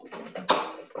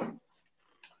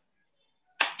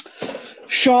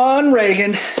Sean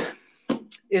Ragan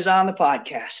is on the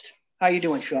podcast. How you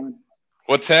doing, Sean?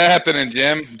 What's happening,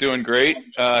 Jim? Doing great.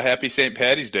 Happy St.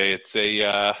 Patty's Day. It's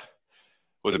a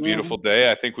was a beautiful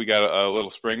day. I think we got a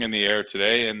little spring in the air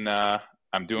today, and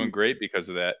I'm doing great because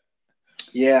of that.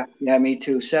 Yeah, me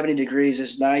too. 70 degrees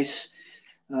is nice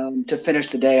to finish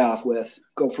the day off with.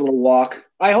 Go for a little walk.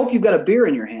 I hope you've got a beer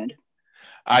in your hand.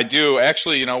 I do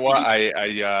actually. You know what?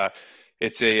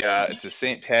 It's a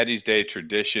St. Patty's Day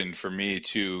tradition for me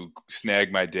to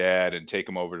snag my dad and take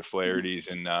him over to Flaherty's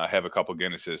and have a couple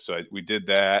Guinnesses. So we did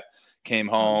that. Came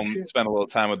home, spent a little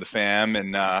time with the fam,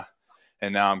 and now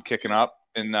I'm kicking up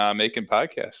and making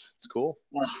podcasts. It's cool.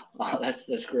 Oh,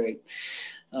 that's great.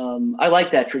 I like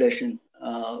that tradition.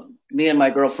 Me and my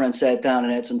girlfriend sat down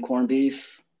and had some corned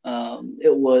beef.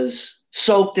 It was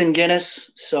soaked in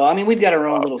Guinness. So, I mean, we've got our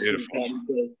own little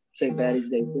St. Patty's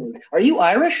Day food. Are you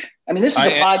Irish? I mean, this is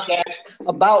a podcast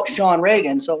about Sean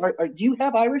Ragan. So do you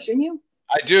have Irish in you?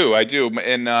 I do.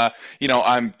 And,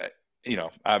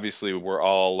 obviously we're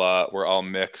all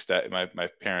mixed. My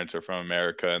parents are from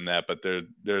America and that, but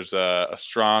there's a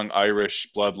strong Irish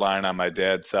bloodline on my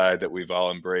dad's side that we've all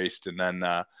embraced. And then,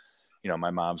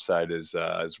 my mom's side is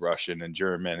Russian and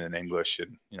German and English.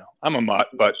 And, I'm a mutt,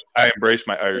 but I embrace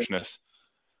my Irishness.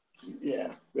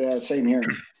 Yeah. Same here.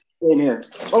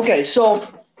 Okay, so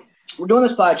we're doing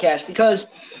this podcast because,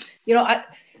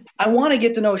 I want to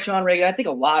get to know Sean Ragan. I think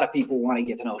a lot of people want to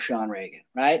get to know Sean Ragan,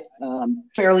 right?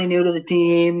 Fairly new to the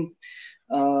team.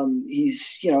 He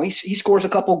scores a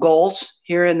couple goals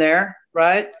here and there,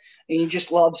 right? And he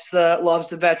just loves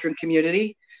the veteran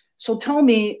community. So tell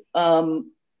me,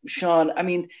 Sean, I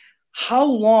mean, how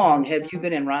long have you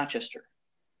been in Rochester?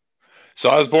 So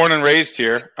I was born and raised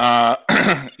here.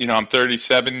 I'm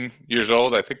 37 years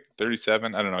old. I think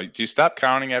 37. I don't know. Do you stop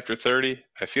counting after 30?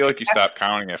 I feel like you stop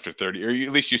counting after 30, or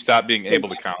at least you stop being able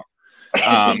to count.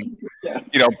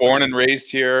 Born and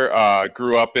raised here.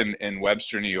 Grew up in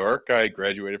Webster, New York. I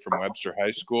graduated from Webster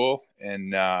High School,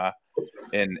 and have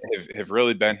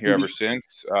really been here ever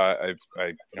since. I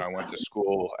went to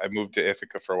school. I moved to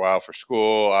Ithaca for a while for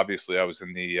school. Obviously, I was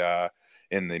in the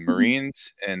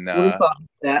Marines, and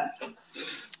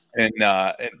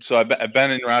so I've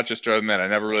been in Rochester. I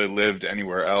never really lived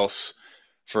anywhere else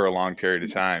for a long period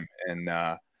of time. And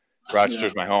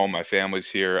Rochester's my home. My family's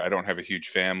here. I don't have a huge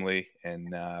family, and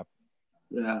so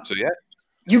yeah.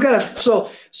 You got so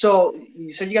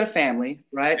you said you got a family,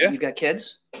 right? Yeah. You've got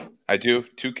kids. I do.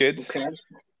 2 kids. Okay.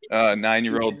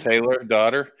 9-year-old Taylor,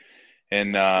 daughter,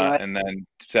 and then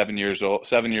 7 years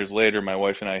later, my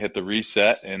wife and I hit the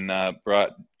reset and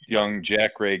brought young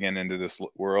Jack Ragan into this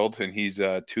world, and he's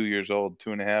 2 years old,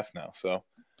 2.5 now. So,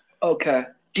 okay.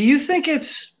 Do you think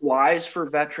it's wise for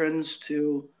veterans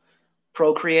to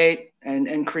procreate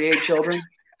and create children?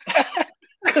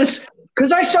 Because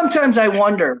I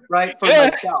wonder, right, for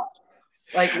myself,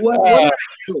 like what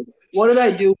did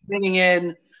I do bringing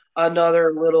in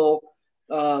another little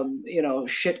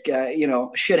shit guy,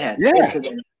 shithead?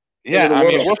 Yeah. I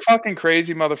mean, we're fucking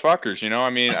crazy motherfuckers. I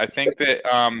mean, I think that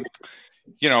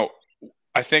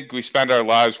I think we spend our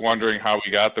lives wondering how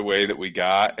we got the way that we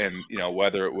got, and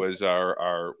whether it was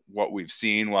our what we've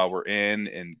seen while we're in,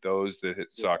 and those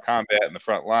that saw combat in the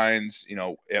front lines,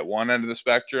 at one end of the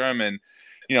spectrum, and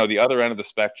the other end of the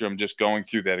spectrum, just going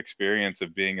through that experience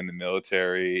of being in the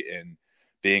military and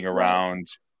being around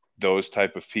those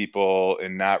type of people,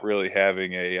 and not really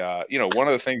having a one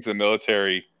of the things in the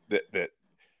military that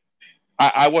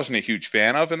I wasn't a huge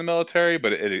fan of in the military,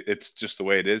 but it's just the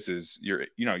way it is you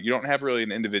don't have really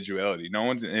an individuality. No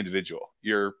one's an individual.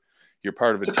 You're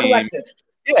part of a team. Collective.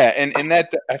 Yeah. And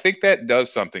that, I think that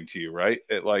does something to you, right?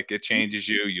 It changes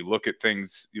you. You look at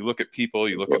things, you look at people,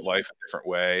 you look at life a different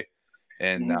way.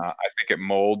 And I think it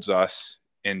molds us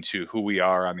into who we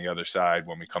are on the other side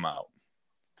when we come out.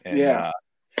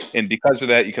 And because of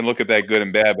that, you can look at that good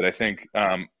and bad, but I think,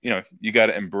 you got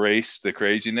to embrace the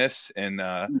craziness and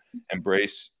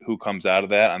embrace who comes out of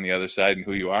that on the other side and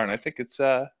who you are. And I think it's,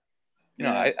 I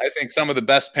think some of the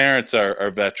best parents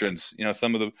are veterans.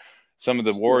 Some of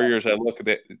the warriors I look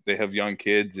at, they have young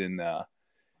kids, and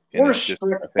we're a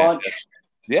strict bunch.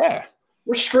 Yeah.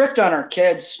 We're strict on our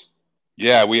kids.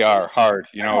 Yeah, we are hard.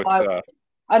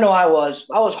 I know I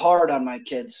was hard on my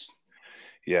kids.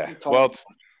 Yeah. Well,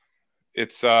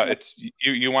 it's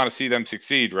you want to see them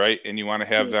succeed, right? And you want to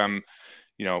have them,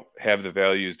 have the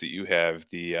values that you have,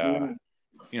 the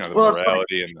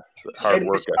morality and the hard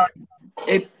work.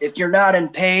 If you're not in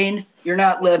pain, you're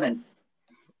not living.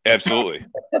 Absolutely.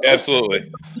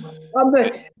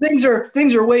 Things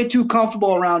are way too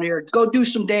comfortable around here. Go do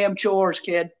some damn chores,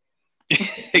 kid.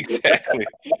 Exactly.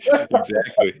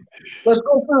 Exactly. Let's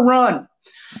go for a run.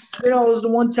 You know, it was the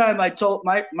one time I told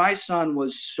my son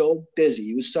was so busy.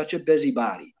 He was such a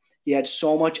busybody. He had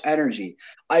so much energy.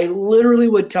 I literally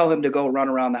would tell him to go run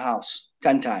around the house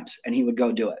 10 times and he would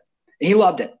go do it. And he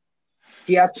loved it.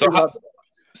 He So absolutely loved it.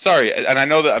 sorry, and I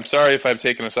know that I'm sorry if I've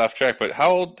taken us off track, but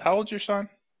how old's your son?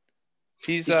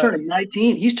 He's He's turning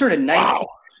 19. He's turning 19.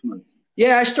 wow.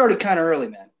 Yeah, I started kind of early,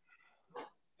 man.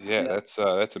 Yeah, Yeah.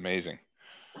 that's amazing.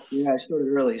 Yeah, I started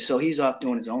early. So he's off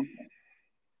doing his own thing.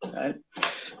 Right.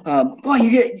 Well, you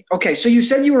get okay. So you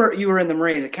said you were in the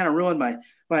Marines. It kind of ruined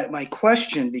my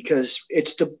question because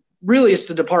it's the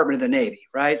Department of the Navy,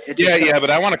 right? It's Yeah, but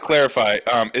I want to clarify.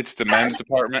 It's the men's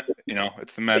department.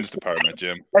 It's the men's department,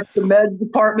 Jim. that's the Med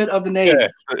Department of the Navy. Yeah,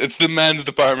 it's the men's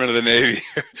department of the Navy.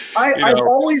 I've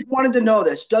always wanted to know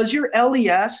this. Does your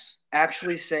LES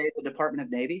actually say the Department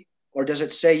of Navy, or does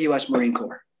it say U.S. Marine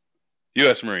Corps?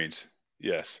 U.S. Marines.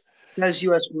 Yes. It says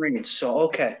U.S. Marines. So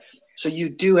okay. So you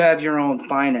do have your own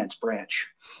finance branch,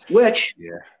 which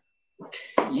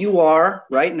you are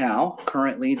right now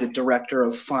currently the director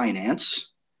of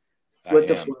finance with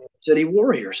the Flower City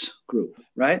Warriors group,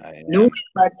 right? Newly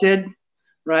elected,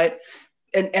 right?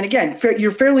 And again, you're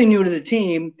fairly new to the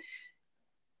team.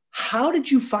 How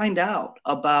did you find out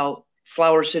about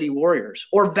Flower City Warriors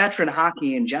or veteran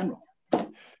hockey in general?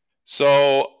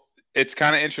 So it's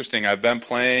kind of interesting. I've been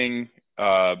playing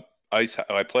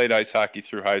I played ice hockey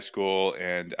through high school,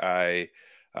 and uh,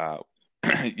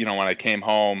 when I came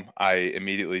home, I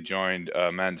immediately joined a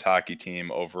men's hockey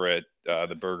team over at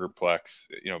the Burgerplex,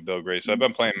 Bill Gray. So I've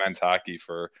been playing men's hockey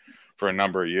for a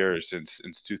number of years since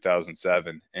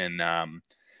 2007, and I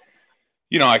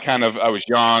was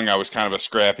young. I was kind of a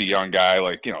scrappy young guy,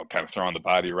 like, kind of throwing the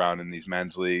body around in these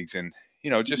men's leagues and,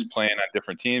 just playing on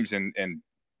different teams and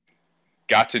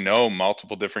got to know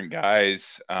multiple different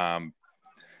guys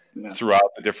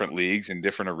throughout the different leagues and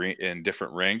different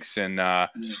rinks. And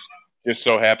just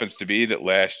so happens to be that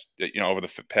over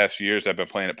the past few years, I've been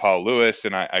playing at Paul Lewis,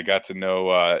 and I got to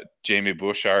know Jamie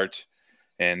Bushart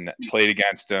and played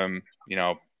against him,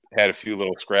 had a few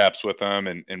little scraps with him,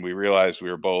 and we realized we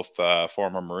were both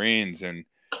former Marines. And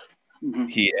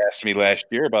he asked me last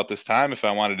year about this time if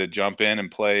I wanted to jump in and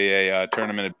play a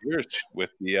tournament of beers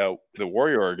with the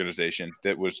Warrior organization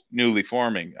that was newly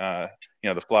forming,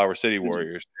 the Flower City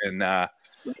Warriors. And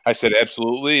I said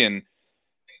absolutely, and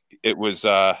it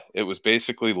was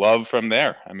basically love from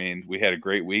there. I mean, we had a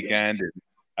great weekend, and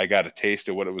I got a taste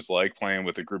of what it was like playing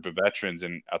with a group of veterans,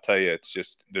 and I'll tell you, it's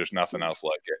just there's nothing else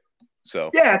like it.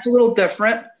 So yeah, it's a little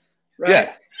different, right?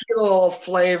 Yeah. A little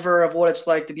flavor of what it's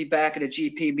like to be back in a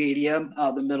GP medium out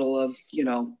in the middle of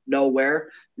nowhere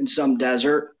in some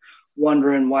desert,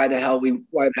 wondering why the hell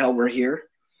we're here.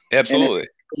 Absolutely.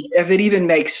 If it even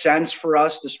makes sense for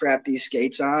us to strap these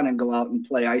skates on and go out and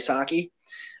play ice hockey.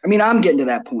 I mean, I'm getting to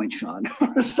that point, Sean.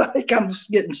 It's like I'm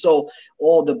getting so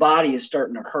old, the body is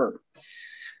starting to hurt.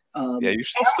 You're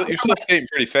still skating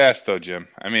pretty fast, though, Jim.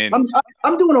 I mean,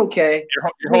 I'm doing okay.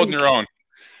 You're holding your own.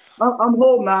 I'm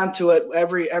holding on to it.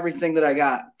 Everything that I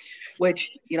got,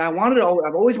 which I've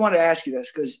always wanted to ask you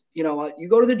this because you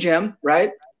go to the gym,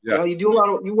 right? Yeah. You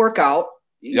do you work out.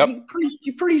 You're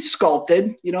pretty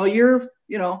sculpted.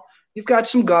 You've got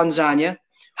some guns on you.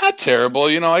 Not terrible.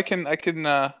 I can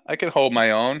hold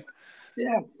my own.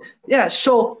 Yeah.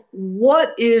 So,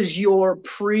 what is your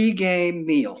pregame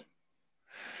meal?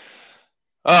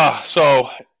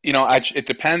 It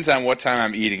depends on what time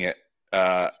I'm eating it,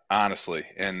 honestly.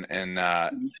 And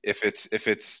if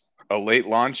it's a late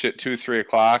lunch at 2-3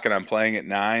 o'clock and I'm playing at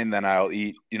 9, then I'll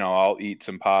eat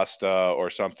some pasta or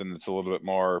something that's a little bit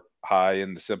more high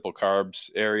in the simple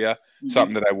carbs area,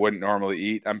 something that I wouldn't normally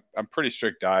eat. I'm pretty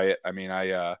strict diet. I mean,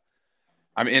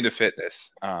 I'm into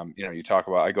fitness. You talk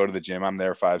about, I go to the gym, I'm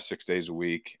there 5-6 days a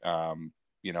week.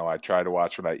 I try to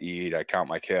watch what I eat. I count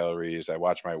my calories. I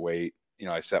watch my weight.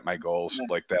 I set my goals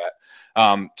like that.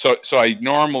 So I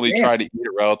normally try to eat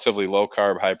a relatively low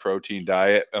carb, high protein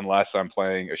diet unless I'm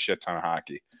playing a shit ton of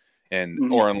hockey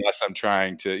or unless I'm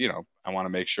trying to, I want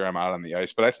to make sure I'm out on the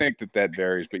ice, but I think that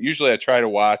varies. But usually I try to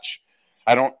watch,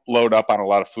 I don't load up on a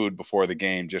lot of food before the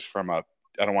game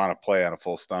I don't want to play on a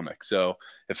full stomach. So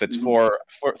if it's 3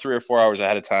 or 4 hours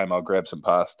ahead of time, I'll grab some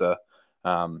pasta.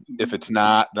 If it's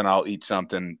not, then I'll eat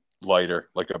something lighter,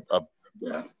 like a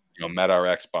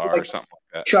MedRx bar or something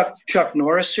like that. Chuck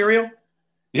Norris cereal?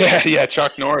 Yeah,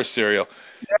 Chuck Norris cereal.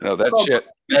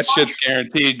 That shit's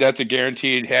guaranteed. That's a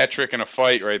guaranteed hat trick in a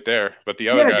fight right there. But the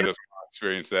other guy doesn't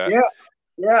experience that.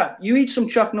 Yeah. You eat some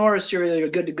Chuck Norris cereal, you're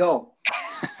good to go.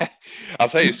 I'll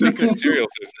tell you, speaking of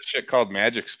cereals, there's a shit called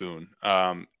Magic Spoon.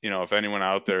 If anyone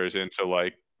out there is into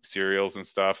like cereals and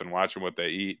stuff and watching what they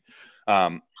eat.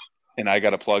 And I got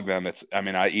to plug them.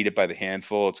 I eat it by the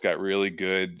handful. It's got really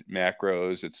good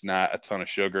macros. It's not a ton of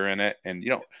sugar in it. And,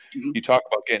 Mhm. you talk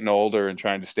about getting older and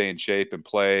trying to stay in shape and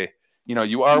play,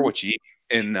 you are what you eat.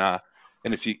 And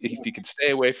if you can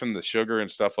stay away from the sugar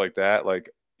and stuff like that, like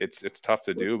it's tough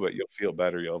to do, but you'll feel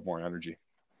better. You'll have more energy.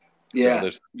 So Yeah.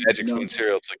 there's Magic No. Spoon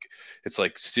cereal. It's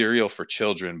like cereal for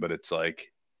children, but it's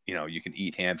like, you can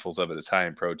eat handfuls of it. It's high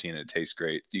in protein and it tastes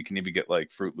great. You can even get like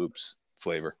Fruit Loops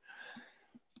flavor.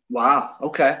 Wow.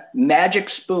 Okay. Magic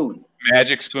Spoon.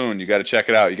 Magic Spoon. You got to check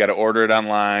it out. You got to order it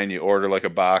online. You order like a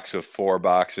box of 4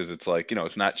 boxes. It's like,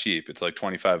 it's not cheap. It's like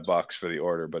 $25 for the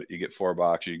order, but you get 4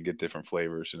 boxes. You can get different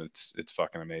flavors, and it's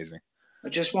fucking amazing. I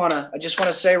just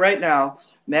wanna say right now,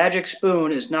 Magic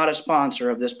Spoon is not a sponsor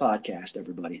of this podcast,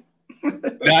 everybody.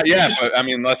 Not yet, but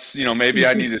let's, maybe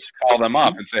I need to call them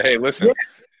up and say, hey, listen,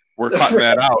 we're cutting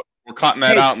that out. We're cutting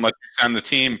that out and let you send the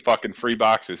team fucking free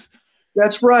boxes.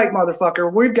 That's right,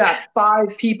 motherfucker. We've got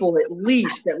 5 people at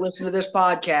least that listen to this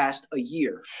podcast a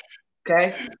year.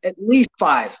 Okay? At least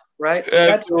 5, right?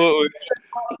 Absolutely.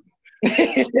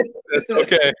 That's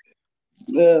okay.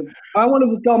 I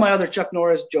wanted to tell my other Chuck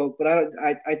Norris joke, but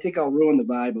I think I'll ruin the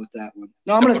vibe with that one.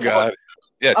 No, I'm going to tell it.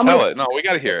 Yeah, tell it. No, we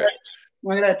got to hear it. I'm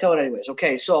going to tell it anyways.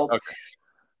 Okay, so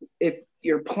if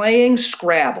you're playing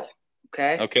Scrabble,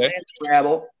 playing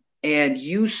Scrabble, and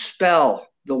you spell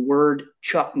the word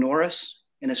Chuck Norris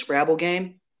in a Scrabble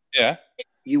game,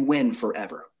 you win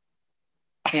forever.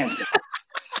 Hands down.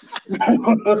 I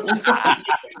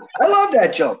love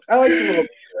that joke. I like the little.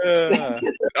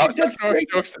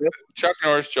 Chuck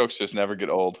Norris jokes just never get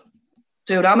old.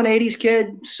 Dude, I'm an 80s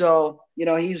kid, so,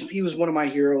 he was one of my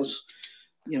heroes,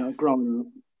 growing up.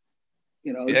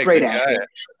 Great actor.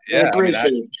 Yeah, great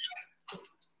dude.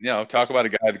 Talk about a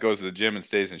guy that goes to the gym and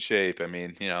stays in shape.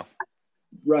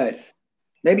 Right.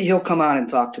 Maybe he'll come on and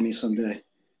talk to me someday.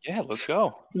 Yeah, let's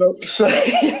go.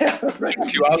 Right.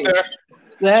 You out there?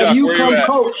 Have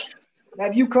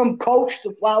you come coach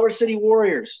the Flower City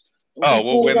Warriors?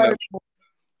 We'll win them.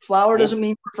 Flower doesn't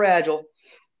mean fragile,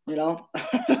 We'll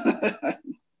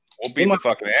beat the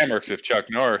fucking Amherst if Chuck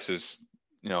Norris is,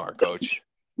 our coach.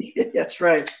 That's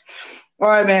right. All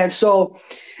right, man. So,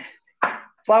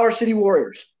 Flower City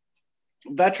Warriors,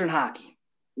 veteran hockey.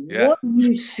 Yeah. What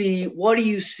do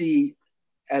you see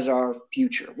as our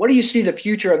future? What do you see the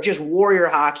future of just Warrior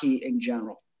hockey in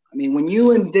general? When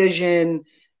you envision,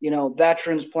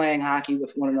 veterans playing hockey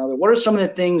with one another, what are some of the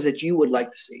things that you would like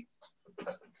to see?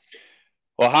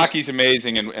 Well, hockey's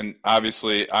amazing, and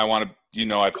obviously I want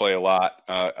to, I play a lot.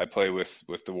 I play with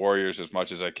the Warriors as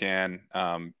much as I can.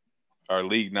 Our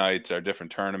league nights, our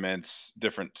different tournaments,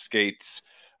 different skates.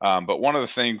 But one of the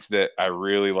things that I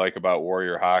really like about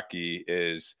Warrior hockey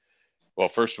is, well,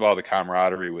 first of all, the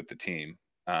camaraderie with the team.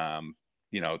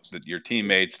 Your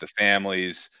teammates, the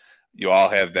families, you all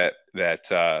have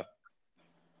that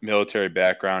military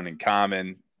background in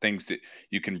common. Things that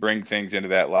you can bring things into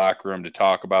that locker room to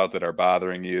talk about that are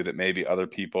bothering you that maybe other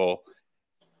people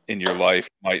in your life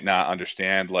might not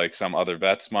understand, like some other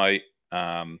vets might.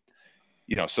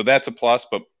 So that's a plus.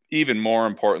 But even more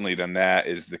importantly than that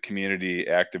is the community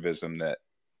activism that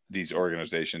these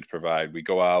organizations provide. We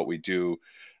go out, we do,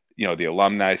 the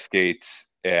alumni skates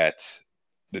at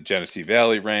the Genesee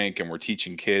Valley rink, and we're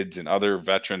teaching kids and other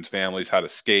veterans' families how to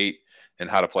skate and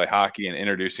how to play hockey and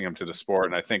introducing them to the sport.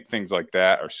 And I think things like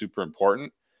that are super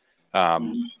important.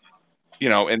 And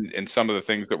some of the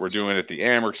things that we're doing at the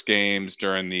Amherst games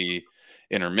during the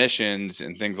intermissions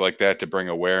and things like that to bring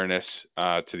awareness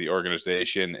to the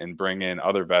organization and bring in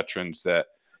other veterans that,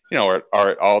 are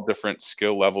at all different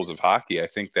skill levels of hockey. I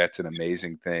think that's an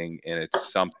amazing thing. And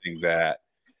it's something that,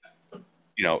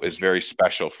 is very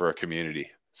special for a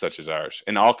community such as ours,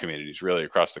 and all communities really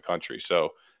across the country. So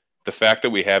the fact that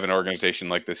we have an organization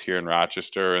like this here in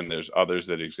Rochester, and there's others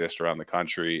that exist around the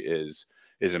country, is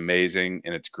amazing,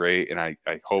 and it's great. And I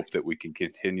hope that we can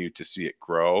continue to see it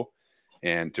grow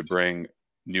and to bring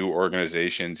new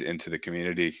organizations into the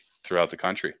community throughout the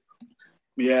country.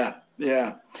 Yeah.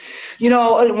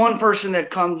 One person that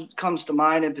comes to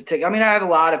mind in particular, I have a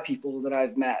lot of people that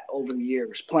I've met over the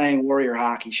years playing Warrior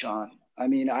hockey, Sean.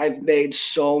 I've made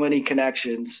so many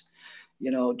connections,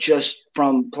 just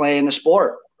from playing the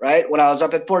sport, right? When I was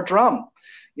up at Fort Drum,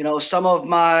 some of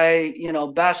my,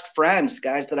 best friends,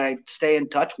 guys that I stay in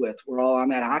touch with, were all on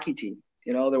that hockey team.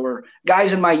 There were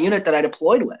guys in my unit that I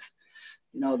deployed with,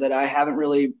 that I haven't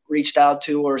really reached out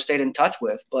to or stayed in touch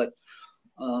with. But,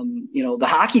 the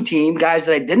hockey team, guys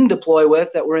that I didn't deploy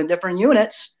with that were in different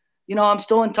units, I'm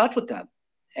still in touch with them.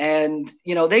 And,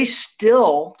 they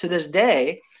still, to this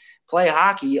day, play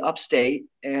hockey upstate.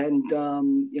 And,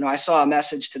 I saw a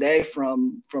message today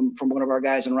from one of our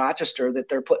guys in Rochester that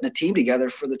they're putting a team together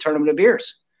for the Tournament of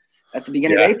Beers at the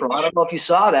beginning of April. I don't know if you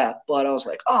saw that, but I was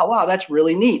like, oh, wow, that's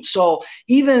really neat. So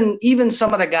even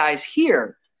some of the guys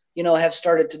here, have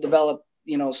started to develop,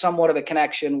 somewhat of a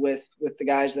connection with the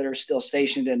guys that are still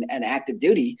stationed and active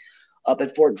duty up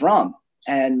at Fort Drum.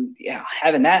 And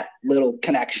having that little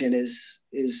connection is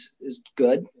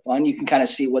good, fun. You can kind of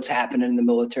see what's happening in the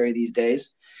military these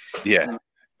days. Yeah.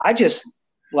 I just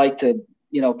like to,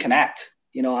 connect,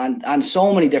 on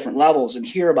so many different levels and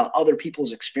hear about other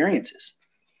people's experiences.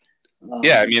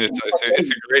 Yeah, I mean, it's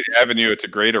a great avenue. It's a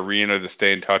great arena to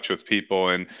stay in touch with people,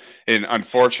 and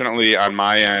unfortunately, on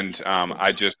my end,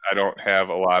 I don't have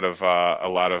a lot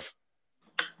of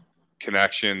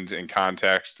connections and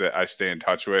contacts that I stay in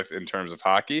touch with in terms of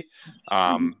hockey.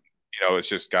 It's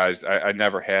just guys. I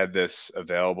never had this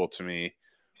available to me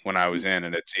when I was in,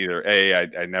 and it's either A,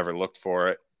 I never looked for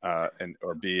it,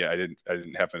 or B, I didn't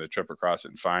happen to trip across it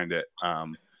and find it.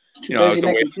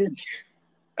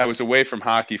 I was away from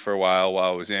hockey for a while I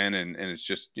was in, and it's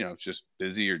just, it's just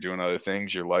busy. You're doing other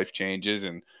things. Your life changes,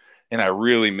 and I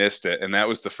really missed it. And that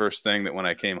was the first thing that when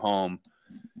I came home,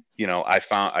 I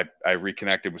found I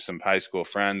reconnected with some high school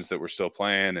friends that were still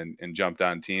playing and jumped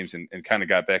on teams and kind of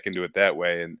got back into it that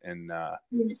way and have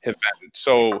been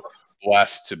so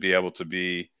blessed to be able to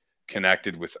be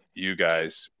connected with you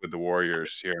guys, with the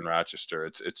Warriors here in Rochester.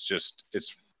 It's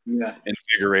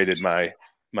invigorated my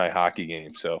hockey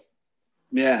game. So.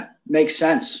 Yeah, makes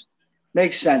sense.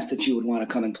 Makes sense that you would want to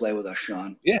come and play with us,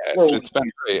 Sean. Yeah, it's been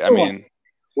great. I mean,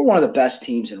 we're one of the best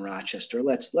teams in Rochester.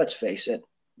 Let's face it,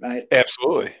 right?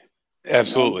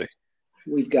 Absolutely.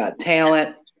 We've got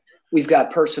talent. We've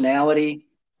got personality.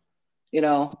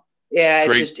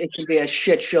 It can be a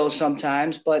shit show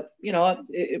sometimes, but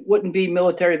it wouldn't be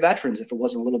military veterans if it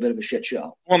wasn't a little bit of a shit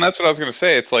show. Well, and that's what I was going to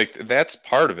say. It's like that's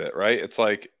part of it, right? It's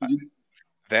like.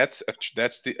 That's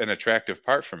an attractive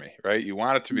part for me, right? You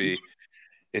want it to be.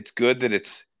 It's good that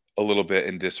it's a little bit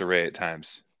in disarray at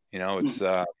times. It's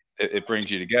it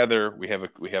brings you together. We have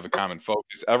a common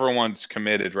focus. Everyone's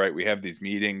committed, right? We have these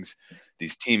meetings,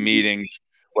 these team meetings,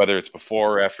 whether it's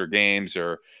before or after games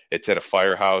or it's at a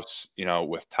firehouse,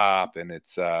 with Top, and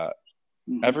it's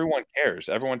everyone cares.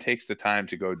 Everyone takes the time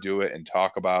to go do it and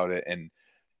talk about it and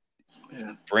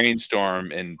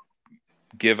brainstorm and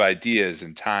give ideas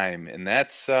and time, and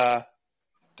that's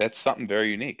something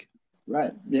very unique.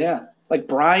 Right. Yeah. Like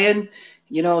Brian,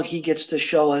 he gets to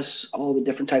show us all the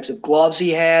different types of gloves he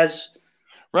has.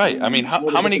 Right. I mean,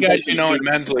 how many guys in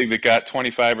men's league that got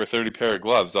 25 or 30 pair of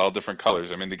gloves, all different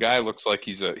colors? I mean, the guy looks like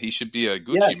he should be a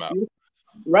Gucci model.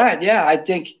 Right. Yeah. I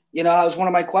think, that was one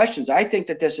of my questions. I think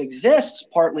that this exists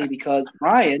partly because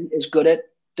Brian is good at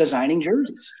designing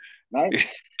jerseys. Right.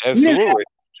 Absolutely.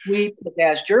 Sweet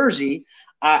ass jersey,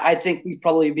 I think we'd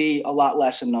probably be a lot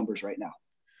less in numbers right now.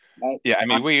 Right? Yeah, I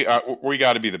mean, we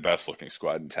got to be the best looking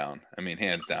squad in town. I mean,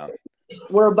 hands down.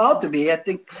 We're about to be. I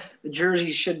think the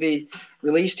jerseys should be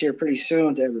released here pretty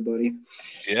soon to everybody.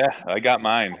 Yeah, I got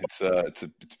mine. It's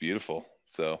beautiful.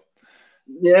 So.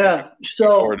 Yeah.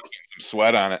 So. Some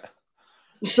sweat on it.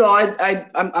 So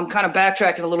I'm kind of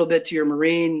backtracking a little bit to your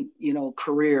Marine,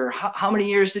 career. How many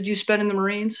years did you spend in the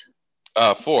Marines?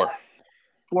 4.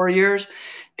 4 years.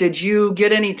 Did you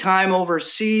get any time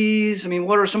overseas? I mean,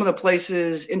 what are some of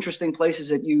the interesting places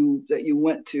that you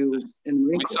went to in the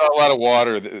Marine Corps? We saw a lot of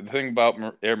water. The thing about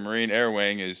Marine Air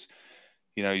Wing is,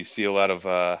 you see a lot of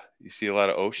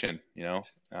ocean.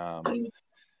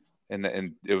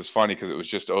 And it was funny because it was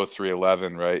just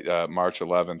 03/11, right? March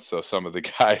 11th. So some of the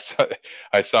guys,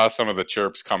 I saw some of the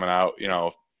chirps coming out.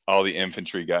 All the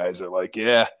infantry guys are like,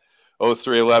 yeah.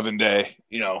 03/11 day,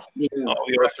 all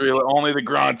the 03, only the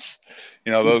grunts,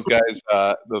 those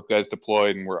guys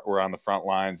deployed and we're on the front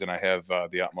lines, and I have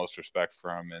the utmost respect for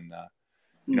them. And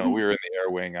we were in the air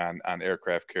wing on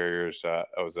aircraft carriers. I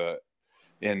was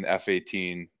in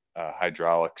F-18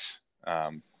 hydraulics,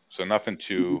 so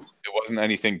it wasn't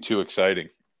anything too exciting,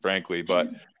 frankly. But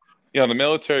the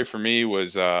military for me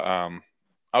was I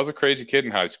was a crazy kid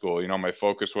in high school. My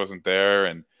focus wasn't there,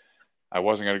 and I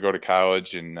wasn't going to go to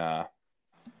college and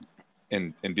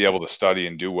be able to study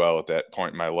and do well at that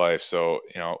point in my life. So,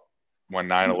 when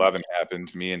 9/11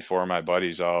 happened, me and 4 of my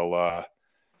buddies all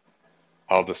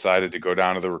decided to go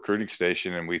down to the recruiting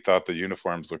station, and we thought the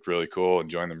uniforms looked really cool and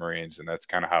joined the Marines. And that's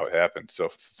kind of how it happened. So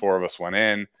 4 of us went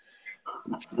in,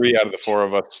 3 out of the 4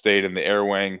 of us stayed in the air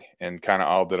wing and kind of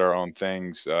all did our own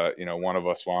things. One of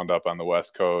us wound up on the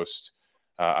West Coast.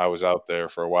 I was out there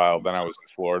for a while. Then I was in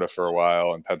Florida for a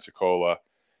while, in Pensacola,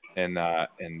 and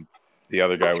the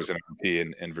other guy was an MP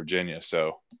in Virginia.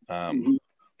 So Mhm.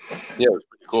 yeah, it was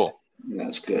pretty cool.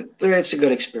 That's good. It's a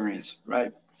good experience,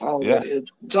 right? All of Yeah.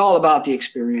 it's all about the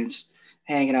experience,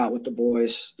 hanging out with the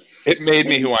boys. It made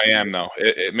me who I am, though.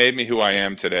 It made me who I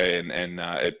am today, and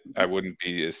I wouldn't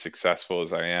be as successful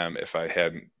as I am if I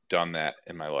hadn't done that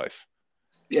in my life.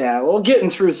 Yeah, well, getting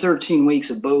through 13 weeks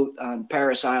of boat on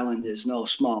Paris Island is no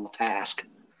small task.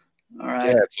 All Yeah,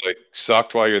 right. it's like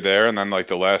sucked while you're there, and then like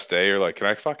the last day, you're like, can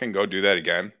I fucking go do that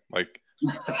again? Like,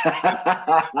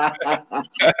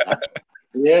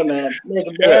 Yeah, man. Make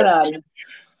a yeah, man out of you.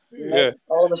 Right? yeah,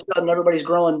 All of a sudden, everybody's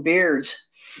growing beards.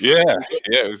 yeah,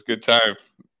 yeah. It was a good time.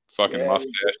 Fucking Yeah,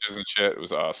 mustaches and shit. It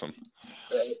was awesome.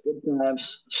 it was good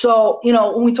times. So,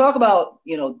 when we talk about,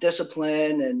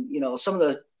 discipline and, some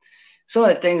of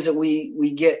the things that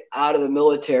we get out of the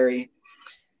military,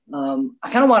 I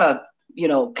kind of want to,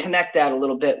 connect that a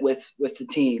little bit with the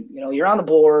team. You're on the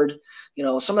board.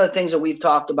 Some of the things that we've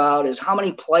talked about is how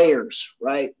many players,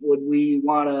 right, would we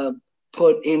want to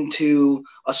put into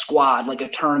a squad, like a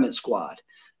tournament squad?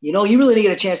 You really didn't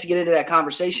get a chance to get into that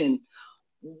conversation.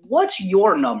 What's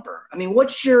your number? I mean,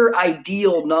 what's your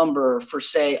ideal number for,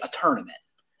 say, a tournament,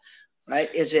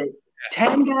 right? Is it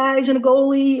 10 guys and a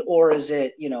goalie, or is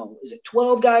it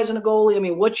 12 guys and a goalie? I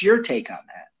mean, what's your take on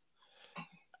that?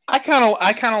 I kind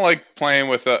of like playing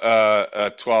with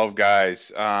a 12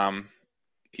 guys. And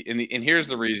here's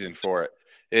the reason for it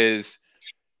is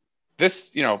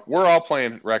this, we're all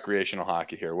playing recreational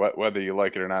hockey here, whether you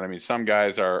like it or not. I mean, some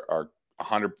guys are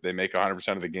 100, they make 100%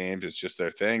 of the games. It's just their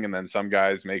thing. And then some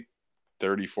guys make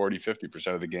 30, 40,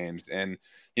 50% of the games. And,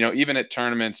 even at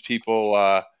tournaments, people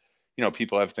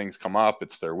have things come up.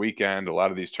 It's their weekend. A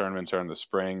lot of these tournaments are in the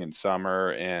spring and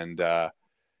summer. And,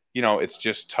 it's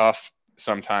just tough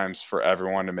sometimes for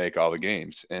everyone to make all the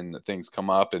games, and things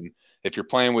come up. And if you're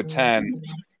playing with 10,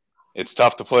 it's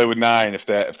tough to play with 9 if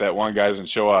that one guy doesn't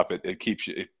show up. It keeps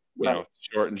you, Right.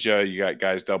 shortens you. You got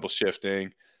guys double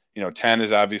shifting. 10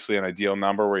 is obviously an ideal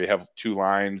number where you have 2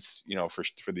 lines.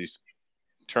 For these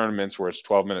tournaments where it's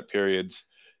 12-minute periods,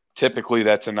 typically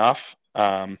that's enough.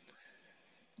 But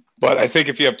I think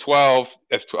if you have 12,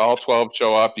 if all 12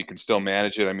 show up, you can still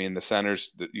manage it. I mean, the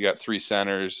centers, you got 3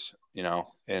 centers,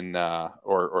 and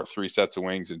or 3 sets of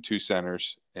wings and 2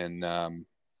 centers, and Mhm.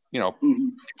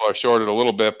 people are shorted a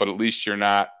little bit, but at least you're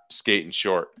not skating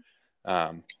short.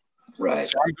 Right.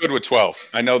 So I'm good with 12.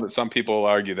 I know that some people will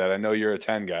argue that. I know you're a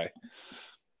 10 guy.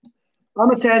 I'm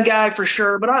a 10 guy for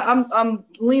sure, but I'm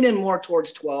leaning more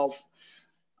towards 12.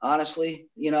 Honestly,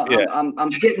 Yeah. I'm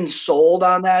getting sold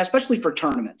on that, especially for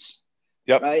tournaments,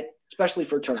 Yep. right? Especially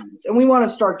for tournaments, and we want to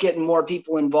start getting more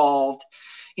people involved.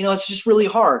 It's just really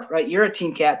hard, right? You're a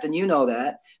team captain,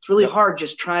 that. It's really Yep. hard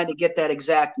just trying to get that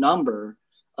exact number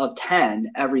of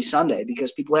 10 every Sunday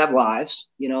because people have lives.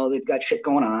 They've got shit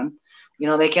going on.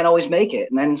 They can't always make it,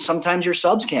 and then sometimes your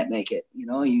subs can't make it.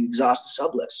 You exhaust the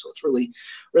sub list, so it's really,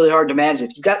 really hard to manage.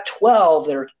 If you got 12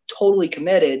 that are totally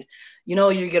committed, you'd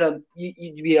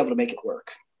be able to make it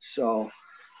work. So,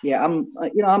 yeah,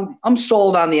 I'm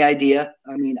sold on the idea.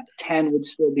 I mean, 10 would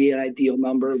still be an ideal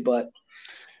number, but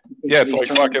Yeah, it's like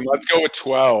fucking. Let's go with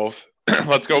 12.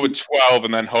 Let's go with 12,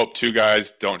 and then hope 2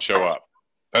 guys don't show up.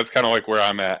 That's kind of like where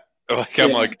I'm at. Like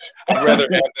I'm like, I'd rather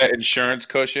have that insurance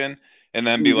cushion and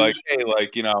then be like, hey,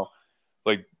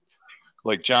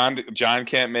 like John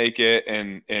can't make it,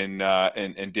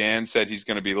 and Dan said he's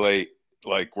going to be late.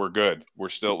 Like we're good.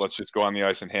 Let's just go on the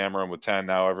ice and hammer them with 10.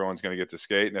 Now everyone's going to get to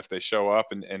skate, and if they show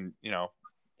up and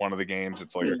one of the games,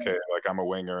 it's like okay, like I'm a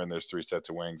winger and there's 3 sets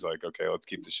of wings. Like okay, let's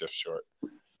keep the shift short.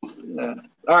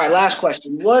 All right, last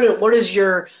question. What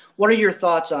are your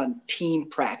thoughts on team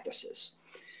practices?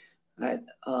 I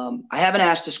haven't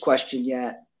asked this question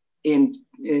yet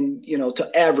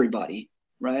to everybody,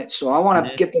 right? So I want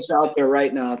to get this out there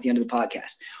right now at the end of the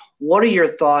podcast. What are your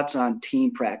thoughts on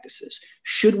team practices?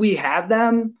 Should we have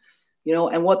them?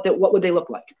 And what would they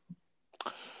look like?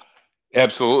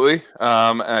 Absolutely.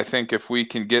 And I think if we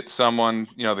can get someone,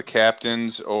 the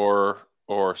captains or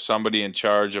somebody in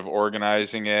charge of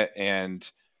organizing it and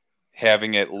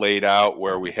having it laid out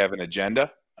where we have an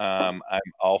agenda, I'm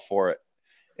all for it.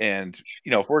 And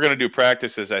if we're going to do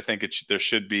practices, I think there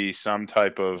should be some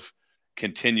type of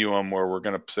continuum where we're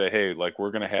going to say, hey, like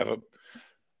we're going to have a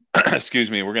excuse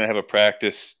me, we're going to have a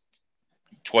practice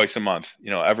twice a month,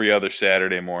 every other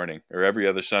Saturday morning or every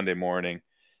other Sunday morning.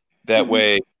 That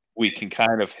way we can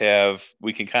kind of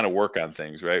work on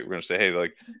things, right? We're going to say, hey,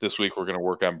 like this week we're going to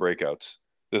work on breakouts.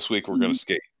 This week we're going to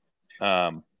skate. So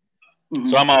I'm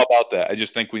all about that. I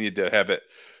just think we need to have it,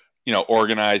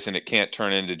 organized, and it can't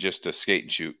turn into just a skate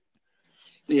and shoot.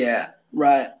 Yeah.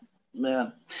 Right.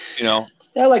 Yeah.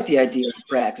 I like the idea of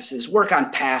practices. Work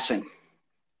on passing.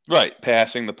 Right,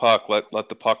 passing the puck, let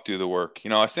the puck do the work.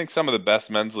 I think some of the best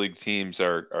men's league teams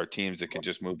are teams that can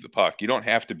just move the puck. You don't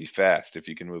have to be fast if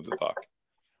you can move the puck.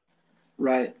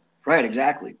 Right. Right.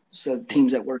 Exactly. So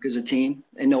teams that work as a team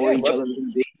and know where Yeah, each other is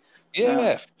going to be.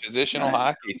 yeah, positional Right.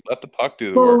 hockey. Let the puck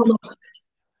do the work.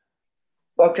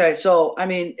 Well, okay. So, I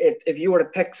mean, if you were to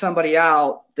pick somebody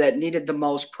out that needed the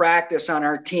most practice on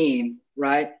our team,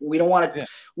 right? We don't want to, Yeah.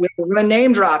 we're going to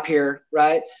name drop here,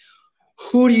 right?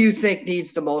 Who do you think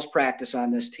needs the most practice on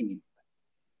this team?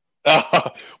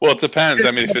 Well, it depends.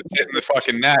 I mean, if it's hitting the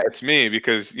fucking net, it's me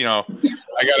because I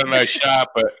got a nice shot,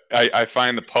 but I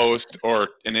find the post or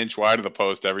an inch wide of the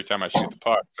post every time I shoot the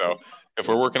puck. So if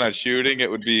we're working on shooting,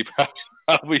 it would be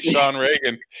probably Sean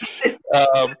Ragan.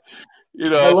 Um,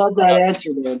 I love that answer,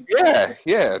 man.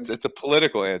 yeah, it's a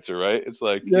political answer, right? It's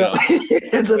like Yeah.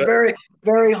 It's a very,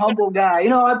 very humble guy.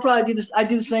 I'd probably do this. I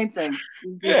do the same thing.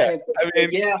 yeah. I mean,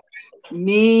 Yeah,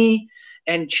 me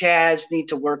and Chaz need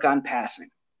to work on passing,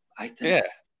 I think.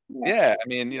 yeah. I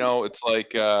mean, it's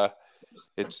like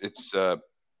it's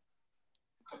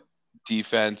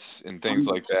defense and things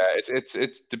like that.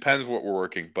 It's depends what we're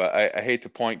working, but I hate to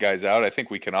point guys out. I think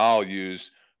we can all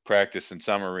use practice in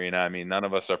some arena. I mean, none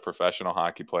of us are professional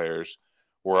hockey players.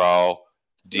 We're all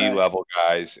D Right. level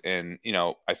guys, and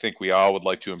I think we all would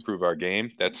like to improve our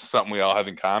game. That's something we all have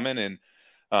in common,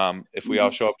 and if we all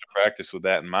show up to practice with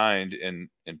that in mind and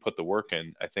put the work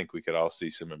in, I think we could all see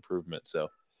some improvement. So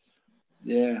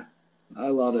Yeah, I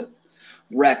love it.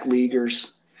 Rec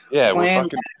leaguers. yeah, Plan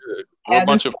we're a hasn't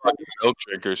bunch of fucking milk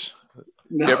drinkers.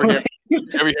 no, You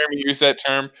ever hear me use that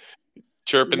term?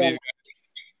 Chirping these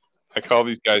I call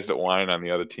these guys that whine on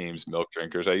the other teams milk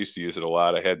drinkers. I used to use it a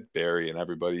lot. I had Barry and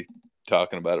everybody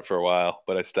talking about it for a while,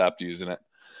 but I stopped using it.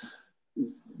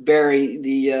 Barry,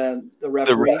 the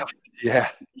referee. Yeah.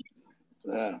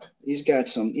 He's got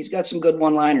some good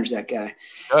one-liners, that guy.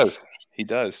 He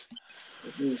does.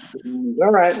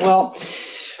 All right. Well,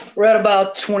 we're at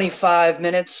about 25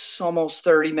 minutes, almost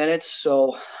 30 minutes.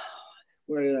 So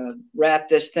we're gonna wrap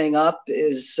this thing up.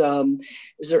 Is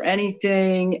there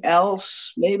anything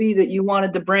else maybe that you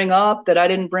wanted to bring up that I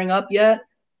didn't bring up yet?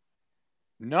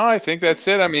 No, I think that's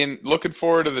it. I mean, looking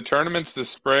forward to the tournaments this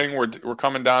spring. We're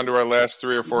coming down to our last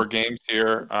 3 or 4 games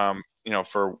here.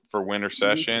 For winter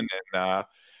session, and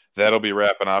that'll be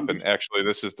wrapping up. And actually,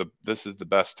 this is the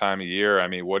best time of year. I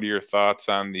mean, what are your thoughts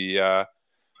on the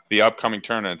upcoming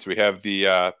tournaments? We have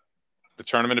the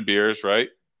tournament of beers, right?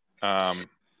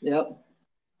 Yep.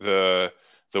 The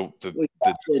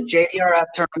JDRF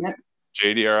tournament.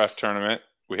 JDRF tournament.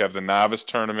 We have the novice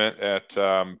tournament at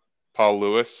Paul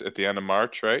Lewis at the end of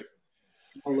March, right?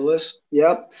 Paul Lewis.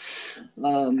 Yep.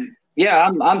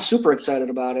 Yeah, I'm super excited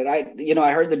about it.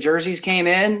 I heard the jerseys came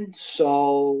in,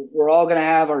 so we're all gonna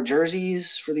have our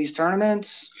jerseys for these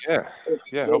tournaments. Yeah.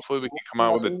 Hopefully, we can come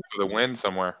out with a win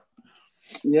somewhere.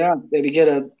 Yeah, maybe get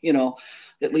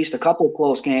at least a couple of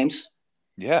close games.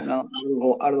 Yeah. Out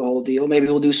of the whole deal. Maybe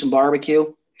we'll do some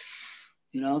barbecue.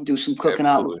 Do some cooking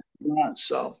out.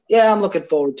 So yeah, I'm looking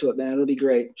forward to it, man. It'll be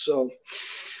great. So,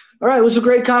 all right, it was a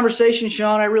great conversation,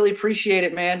 Sean. I really appreciate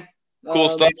it, man. Cool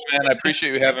stuff, man. I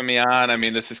appreciate you having me on. I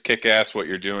mean, this is kick-ass what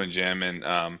you're doing, Jim, and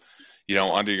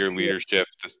under your leadership,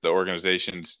 the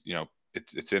organization's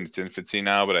it's in its infancy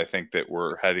now, but I think that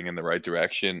we're heading in the right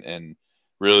direction, and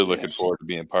really looking forward to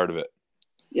being part of it.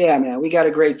 Yeah, man, we got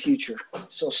a great future.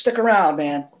 So stick around,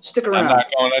 man. Stick around. I'm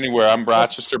not going anywhere. I'm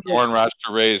Rochester born,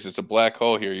 Rochester raised. It's a black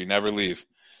hole here. You never leave.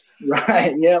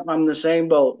 Right. Yep. I'm in the same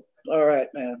boat. All right,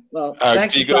 man. Well,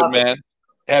 thanks be for good, talking. man.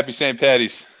 Happy St.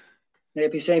 Patty's.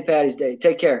 Happy St. Patty's Day.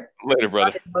 Take care. Later,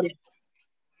 brother. Bye, everybody.